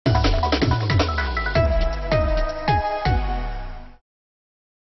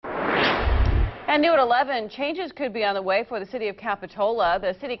New at 11, changes could be on the way for the city of Capitola.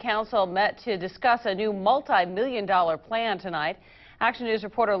 The city council met to discuss a new multi-million-dollar plan tonight. Action News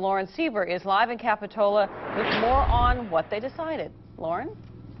reporter Lauren Seaver is live in Capitola with more on what they decided. Lauren?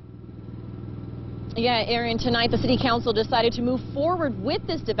 Yeah, Aaron, tonight the city council decided to move forward with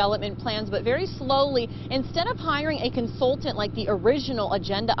this development plans, but very slowly. Instead of hiring a consultant like the original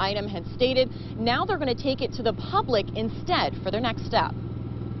agenda item had stated, now they're going to take it to the public instead for their next step.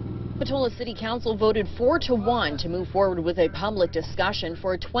 Capitola City Council voted 4-1 to move forward with a public discussion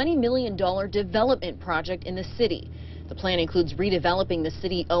for a $20 million development project in the city. The plan includes redeveloping the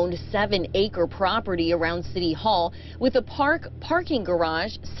city-owned 7-acre property around City Hall with a park, parking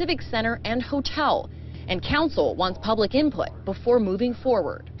garage, civic center, and hotel. And council wants public input before moving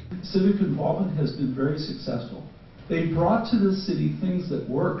forward. Civic involvement has been very successful. They brought to the city things that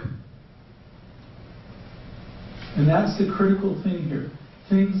work. And that's the critical thing here.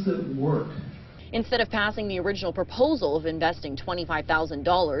 Things that work. Instead of passing the original proposal of investing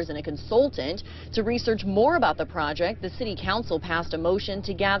 $25,000 in a consultant to research more about the project, the city council passed a motion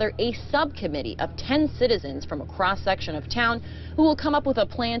to gather a subcommittee of 10 citizens from a cross-section of town who will come up with a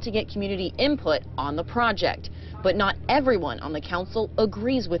plan to get community input on the project. But not everyone on the council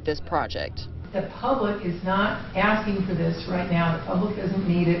agrees with this project. The public is not asking for this right now. The public doesn't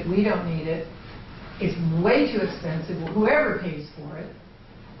need it. We don't need it. It's way too expensive. Whoever pays for it.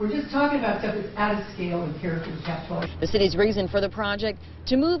 We're just talking about stuff that's out of scale and character in Capitola. The city's reason for the project,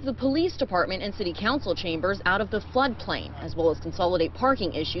 to move the police department and city council chambers out of the floodplain, as well as consolidate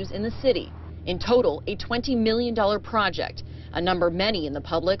parking issues in the city. In total, a $20 million project, a number many in the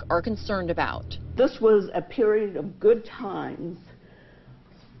public are concerned about. This was a period of good times.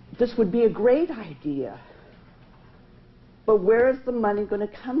 This would be a great idea. But where is the money going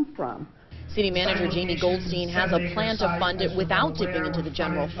to come from? City Manager Jamie Goldstein has a plan to fund it without dipping into the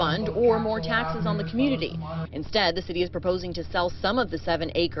general fund or more taxes on the community. Instead, the city is proposing to sell some of the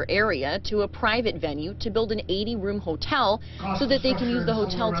 7-acre area to a private venue to build an 80-room hotel so that they can use the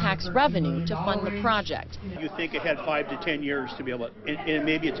hotel tax revenue to fund the project. You think ahead 5 to 10 years to be able to, and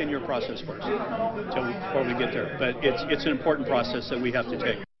maybe a 10-year process first before we get there. But it's an important process that we have to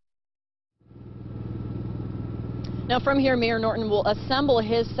take. Now from here, Mayor Norton will assemble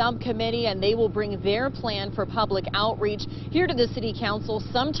his subcommittee and they will bring their plan for public outreach here to the City Council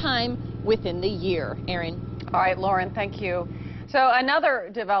sometime within the year. Aaron. All right, Lauren, thank you. So another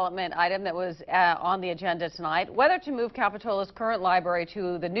development item that was on the agenda tonight, whether to move Capitola's current library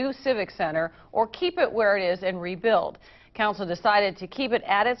to the new Civic Center or keep it where it is and rebuild. Council decided to keep it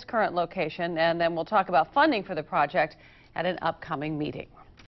at its current location, and then we'll talk about funding for the project at an upcoming meeting.